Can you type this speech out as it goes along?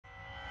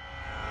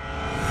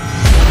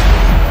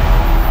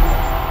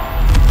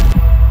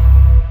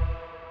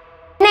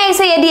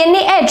de ni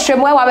e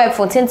trem wa be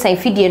fonten tan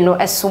fidie no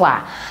eso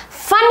a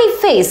funny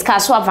face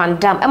Kaswa Van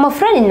Dam I'm a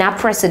friend in na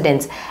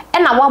president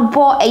and I wa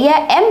bo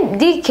eye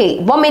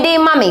MDK bo me dey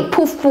mama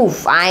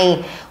poof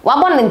ai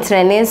wa bo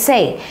ntrene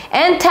say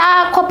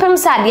enta kopem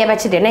sa de be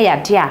che de na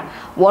yade a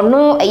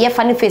wono eye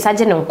funny face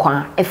age ne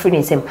nkwa afri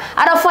nsem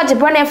adofo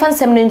gyebre na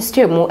fansem no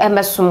nstiemu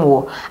emesom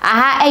wo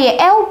aha eye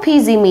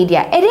LPZ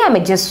media ede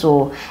ameje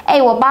so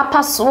eye wo ba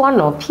paso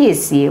no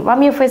PSA wa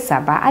me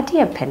fesaba ade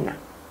e pena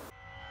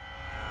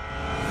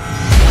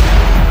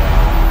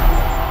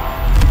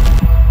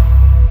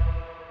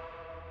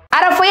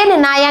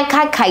na yan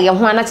kaka ye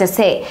ho ana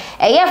say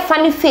eye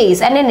funny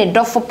face ene ne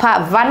dofo pa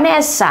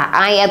Vannasa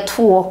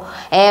ayeto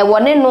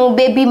wone no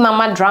baby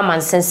mama drama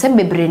nsensem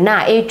bebre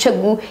na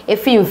etwagu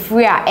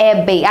efimfiri a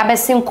ebe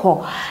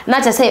abesinko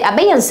na say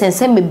abeyen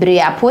nsensem bebre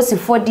a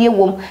posifo de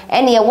wom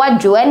ene ye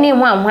wadwo ene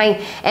hwanhwan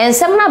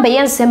ensem na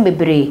abeyen nsem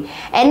bebre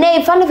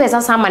ene funny face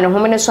asama ne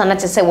home ne so ana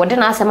say wode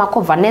na asema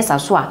ko Vannasa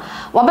so a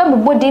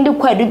wabebbo din de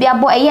kwadu bia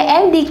bo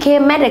eye Medikal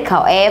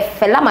Medikal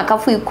fela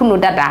makafu ikunu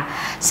dada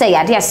say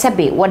ade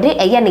asebe wode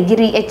eye ne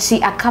giri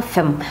echi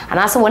akafem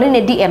anase woni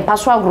ne di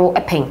empaso agro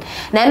epen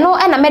na no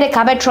na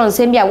Medikal betron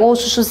nsem bia wo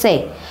susu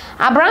say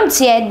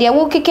abrantie de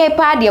wo keke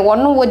pa de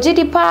wono wo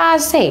gidi pa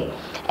say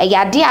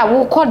eyade a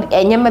wo kod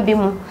enyema bi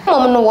mu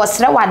mom no wo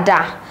sre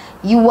wada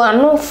yiwa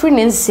no free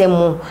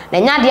nsemu na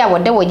nyade a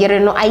wode wo yere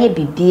no aye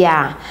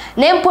bibia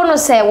na empo no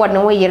say wode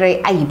wo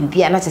yere aye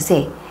bibia na te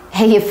say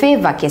hey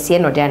favor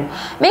kese no dan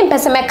me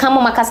mpese me kan mo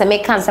makasa me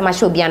kan se ma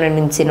hye obia no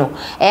nti no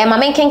ma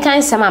me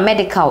kenkan se ma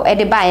Medikal e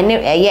de ba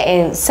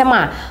e se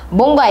ma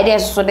bongo ide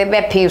so de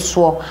be pay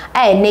so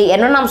ne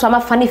eno nam so ma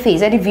funny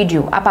face e de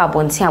video aba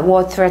bonti a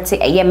wo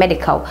 30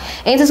 Medikal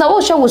enti so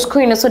wo show wo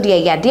screen so de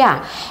yade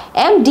a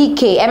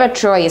MDK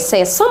ever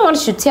say someone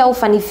should tell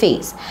funny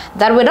face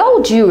that with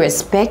all due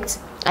respect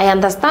I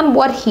understand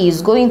what he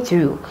is going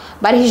through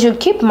but he should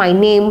keep my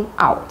name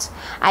out.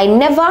 I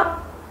never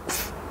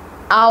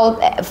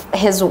out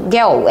his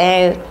girl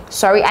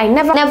I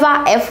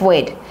never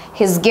f-word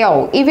his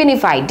girl. Even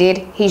if I did,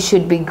 he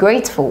should be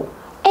grateful.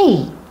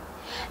 Hey,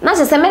 na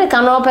se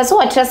Medikal no person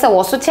what say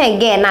was so chen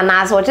again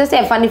na so what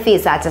say funny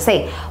face at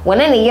say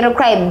when any year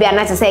cry be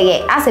na say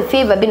yeah as a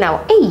favor be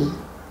now hey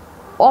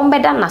on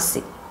better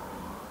nasi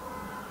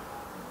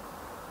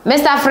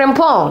Mr.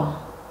 Frimpong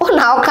oh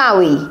now can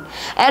we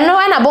and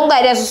no na bonga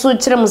ide so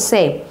chirem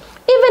say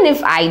even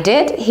if I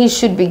did, he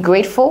should be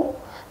grateful.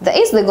 The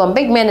Islegon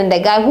big man and the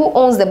guy who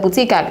owns the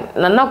boutique at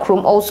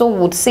Nanakrum also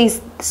would say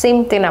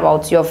same thing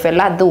about your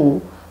fella though.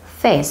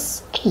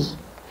 First, hey.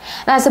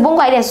 Now se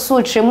bongo ide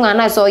so trem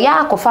na so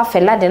ya akofa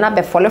fella de na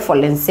be fole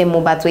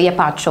nsemu but we ye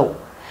pacho.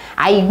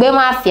 Ayigbe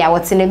mafia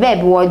what ne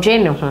baby wo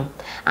dwe ne ho.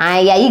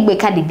 Ayigbe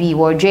ka de bi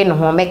wo dwe ne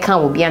ho meka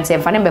obi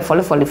ante fa ne be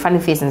fole funny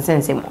face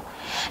nsensemu.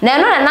 Na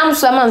no na nam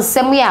so ma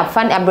nsem ya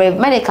fan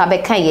Medikal be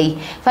kan ye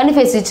funny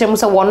face trem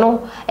so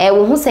wono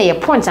wo hu say ye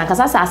point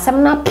ankasa sa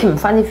asem na pim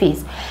funny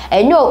face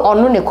enyo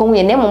ono ne konhu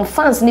ye nem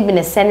fans ni bi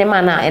ne sene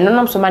ma na eno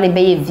nam so ma ne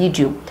be ye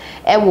video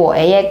wo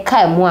eye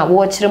ka mu a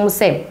wo trem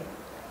say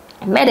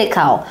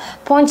Medikal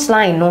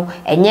punchline no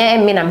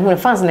enye me na me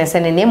fans ne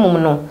sene ne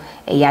mum no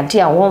yade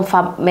a won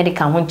fa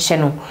Medikal ho che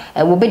no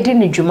wo bedi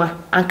ne dwuma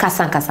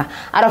ankasa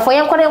arafo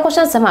yen kwone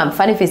kwhye nsema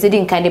funny face di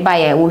nkan de ba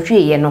ye wo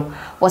hwie ye no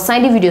wo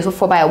sign the video so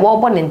for ba ye wo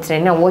bo ne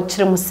ntre na wo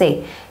kyerem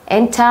say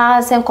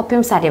enta sen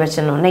kopim sa de be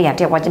che no na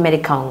yade waje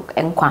Medikal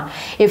enkwa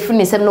efu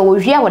ne sem no wo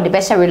hwie wo de be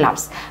she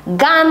relapse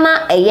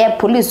Ghana eye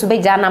police be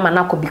jana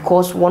manako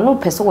because wono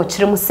pese wo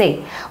kyerem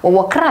say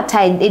wo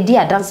krata edi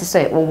adanse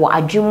say wo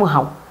adwemu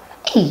haw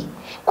eh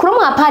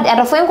kuroma apad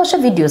adofo enkwhye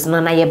videos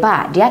na ye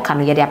ba de aka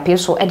no ye de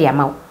apeso e de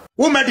amaw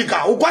wo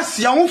Medikal wo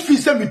kwasia wo fi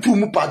se mitu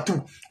mu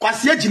patu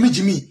kwasia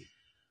jimi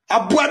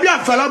abua bi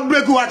afala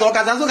break what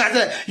okasa so ka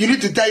say you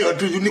need to tell your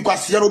truth ni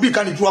kwasia obi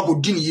kan tu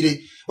agodi ni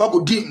yire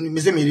wagodi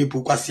me se mere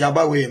po kwasia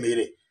ba we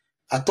mere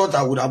I thought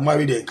I would have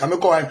married her. Come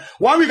call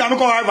 1 week I'm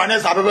call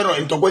Vannasa bebe no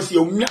into kwesi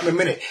o mia me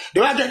mere de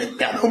wa get me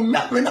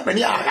na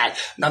peni ara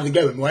na the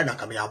girl me na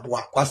kam ya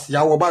abua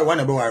kwasia wo ba wa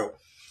na be wa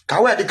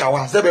ka we de ka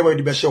wa se be we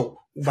de be show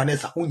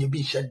Vannasa onye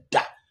bi she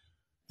da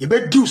ye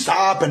be do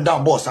sa up and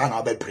down boss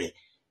na be pray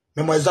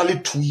me mo exactly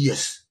 2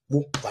 years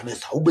wo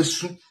Vannasa wo be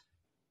su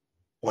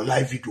o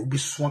live video wo be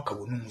su aka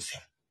wo nu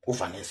nsem wo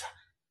Vannasa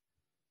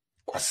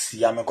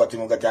kwasia me kwati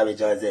mo kata be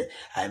say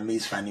I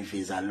miss funny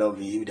face I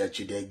love you that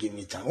you there give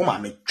me time o ma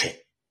me twe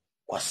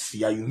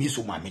kwasia you miss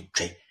o ma me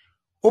twe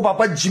o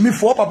papa Jimmy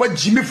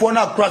for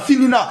na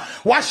krasini na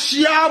wa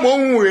share mo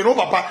nwe no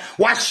papa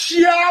wa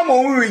share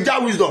mo nwe ja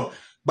wisdom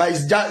but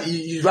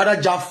is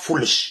rather just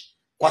foolish.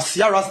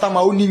 Kwasia Rasta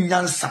ma oni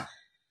nyansa.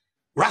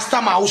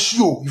 Rasta ma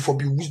oshio if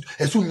be wisdom.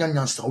 Esu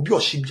nyansa. Obi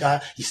oshibia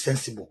is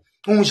sensible.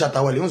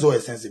 Shatawale unzo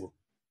is sensible.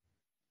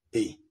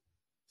 Hey,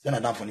 then I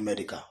done for the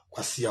Medikal.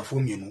 Kwasia for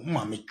me no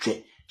ma me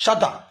twe.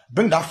 Shata,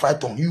 bring that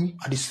fight on you.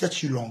 I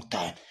set you long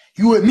time.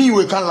 You and me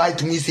we can't lie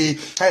to me say,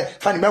 hey,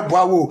 funny me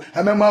boawo,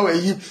 emema we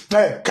yi,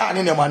 hey, kan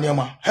in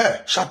nema.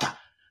 Hey, Shata.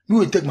 Me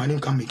will take my name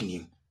can make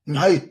name.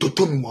 Hey,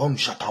 toto mi mo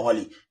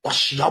Shatawale.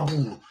 Kwasia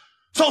buru.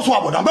 So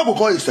abodan be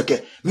ko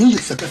iseke me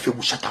iseke fe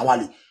bu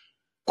Shatawale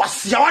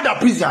kwasi wada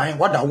prison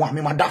wada one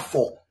me mada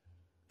for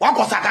wa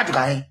ko saka to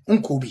kan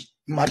unko bi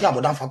me mada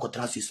abodan fa ko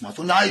 6 months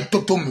so na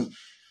itoto me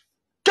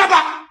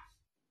kaba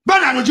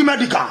bana no ji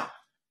medical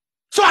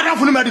so ada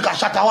fu medical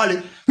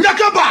Shatawale me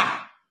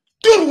kaba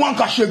duru wan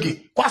ka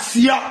shege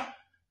kwasi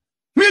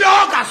me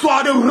da ka so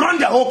dey run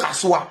the whole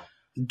kaswa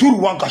duru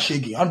wan ka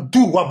shege and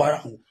duru wa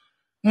bara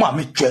ma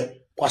me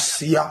twe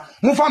kwasi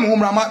mu fa me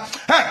humrama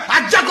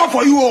I jack up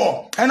for you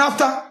all and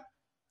after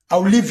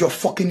I'll leave your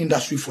fucking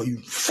industry for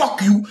you.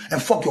 Fuck you and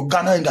fuck your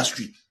Ghana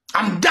industry.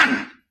 I'm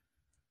done.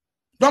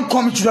 Don't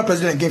call me to the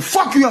president again.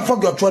 Fuck you and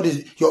fuck your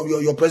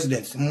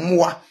president.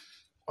 Mwah.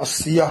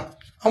 Asia.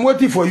 I'm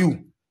waiting for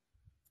you.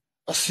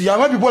 Asia.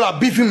 When people are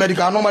beefing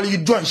medical, normally you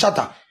join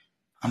shatter.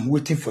 I'm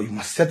waiting for you.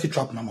 Must set it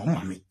trap now.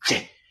 Mama,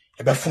 che.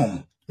 Ebe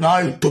form. Now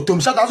you totom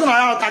shatter. So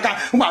now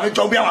I mama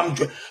chobi am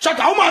che.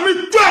 Shatter.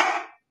 Mama che.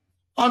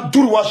 And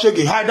duru wa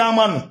shege. Hi da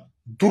man.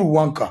 Duru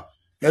wanka.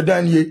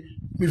 Yadanye.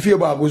 If you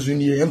about goes in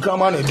here, and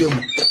come on a demo.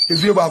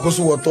 If you about goes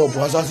to what top,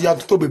 as I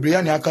see to be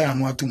Brian Aka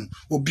and Watum,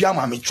 or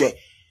Biama Mitre.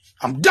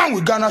 I'm done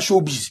with Ghana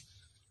showbiz.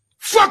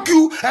 Fuck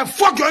you and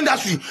fuck your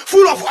industry,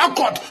 full of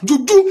accord,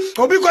 juju,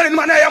 or be calling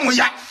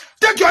Manayamoya.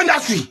 Take your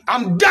industry.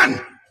 I'm done.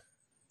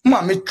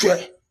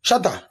 Mamitre.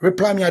 Shut up.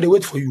 Reply me, I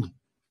wait for you.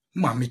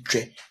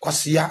 Mamitre.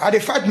 Because here, I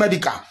fight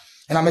medical,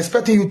 and I'm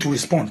expecting you to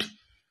respond.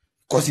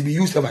 Because if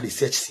you use over the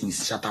search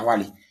since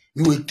Shatawale,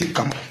 you will take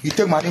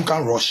my name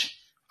can rush.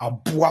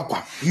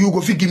 You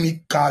go fi give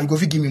me car, you go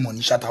fi give me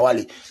money,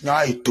 Shatawale. Now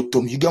I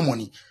totom, you get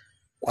money.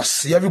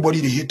 Cause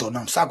everybody they hate on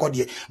them. Sako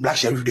the black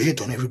sheriff they hate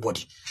on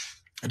everybody.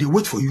 They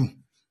wait for you.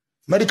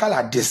 Medical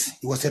at this,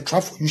 it was a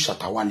trap for you,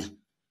 Shatawale.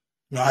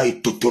 Now I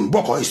totom,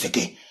 boko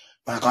iseke,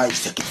 but I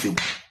iseke feel.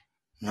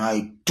 Now I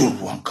do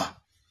wanka.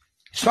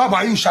 It's not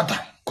about you, Shatta,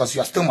 cause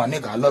you are still my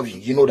nigga. I love you.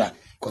 You know that,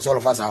 cause all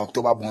of us are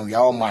October born. We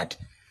are all mad.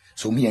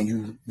 So me and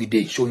you, we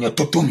did show you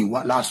totomi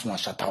last one,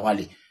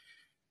 Shatawale.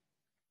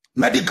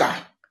 Medical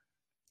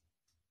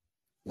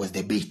was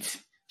the bait.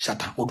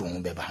 Shatta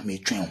odon beba me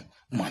train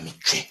mami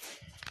tre.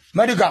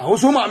 Medical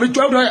also mami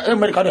tre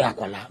medical de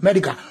akwala.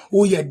 Medical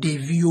oh yeah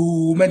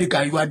devio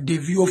medical you are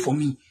devio for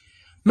me.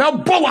 Me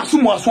bo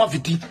wasumo aso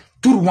afiti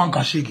turu wan ka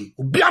shege.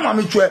 Obi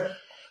mami tre.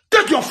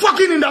 Take your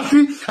fucking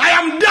industry. I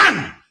am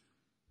done.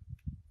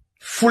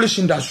 Foolish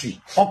industry.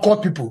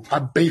 Awkward people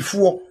are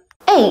bayfo.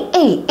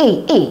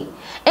 Hey.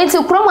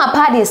 Enti kroma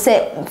party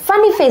say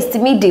funny face to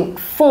me the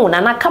phone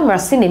and a camera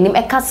scene him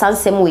e ka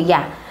sansem we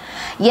ya.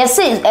 Yes,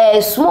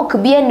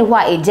 smoke be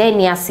anywhere a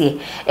journey ase.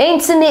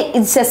 Enti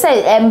ne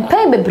say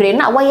pen bebre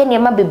na waye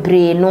niam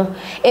bebre no.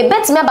 E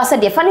bet me aba say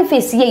the funny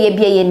face ye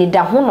bia ye ni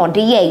da ho no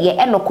de ye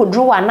e no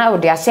kodru ana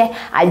de ase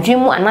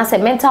adwemu ana say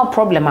mental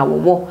problem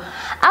awowo.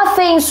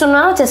 Afein so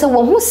na te say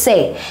wo hu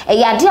say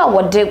e yade a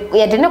wode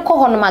ye de ne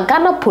ko ho no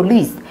Ghana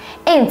police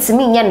enti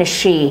mi nya ne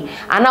hwe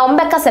ana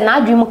ombeka se na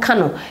adwemu ka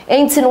no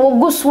enti no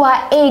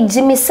wogusua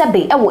ejimi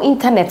sebe e wo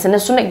internet ne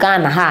so ne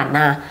Ghana ha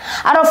na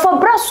arofo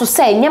braso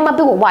say nyama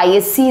be wo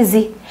aye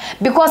sizi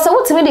because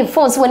what me the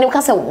phones when you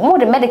can say more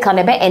the medical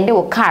ne be ende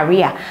wo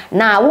career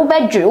na wo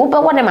bedwe wo be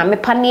wona ma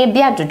mepa ne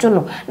bia dodo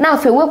no na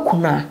afi we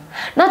kuna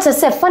na te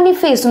say funny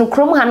face no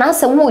krom ha na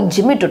say wo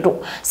jimi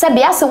dodo say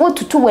bia say wo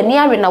tutu wani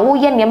are na wo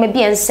ye nyama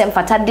bia nsem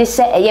fata de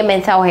say eye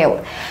mental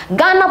health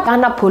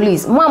Ghana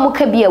police mo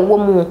amuka bia wo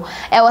mu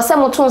e wo say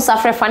mo tun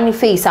safre funny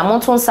face a mo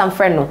tun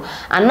samfre no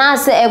ana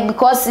say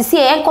because see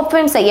e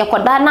kopem say ye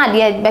koda na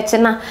de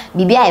beche na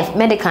bibia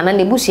medical na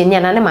ne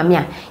busheni na ne mame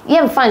a ye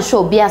mfan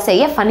show bia say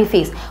ye funny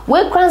face we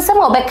kransem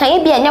obeka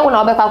ye bia nya wo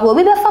na obeka ko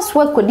obi be fa so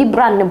akodi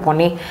brand ne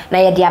bone na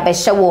ye de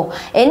abehye wo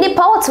eni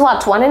pa wote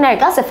wato ane na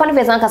ga say funny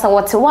face anka say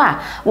wote wa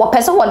wo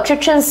pese wo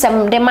twetwen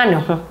sem de ma ne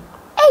ho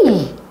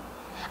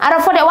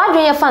for the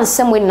one your fans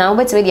some way now,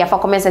 but media for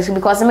comment section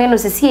because me no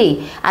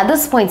see at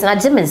this point na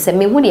Jimin say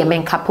me hu de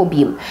men kapo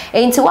biem.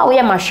 Enti wa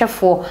we ma hwe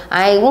for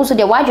I also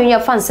the wide your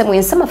fans some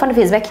way some fan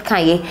face back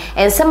kan ye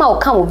and some will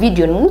come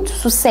video no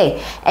to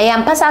say e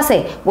am pesa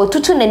say wo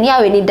tutu na ni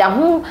awe ni da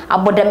ho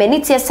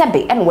abodamani tie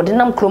sebe and wo de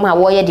nam krom ha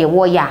wo ye de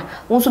wo ya.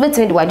 Unso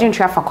betime de wide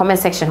your for comment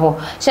section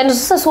ho. Share no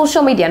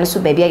social media no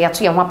so baby ya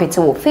to your apete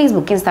wo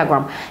Facebook,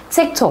 Instagram,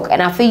 TikTok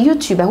and afa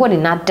YouTube ho ni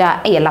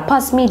nada e La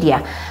Paz Media.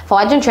 For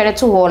wide your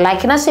to ho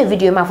like na say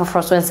video ma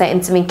for so and say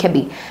intimate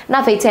kebi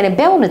na fa turn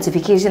bell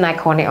notification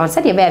icon on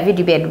said your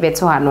video be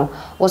beto ha no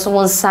wo so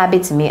won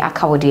sabit me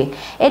akawode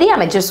e dey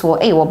am just wo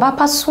wo ba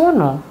pa so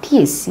no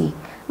PSC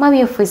ma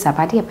we face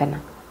abade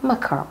pena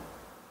makaro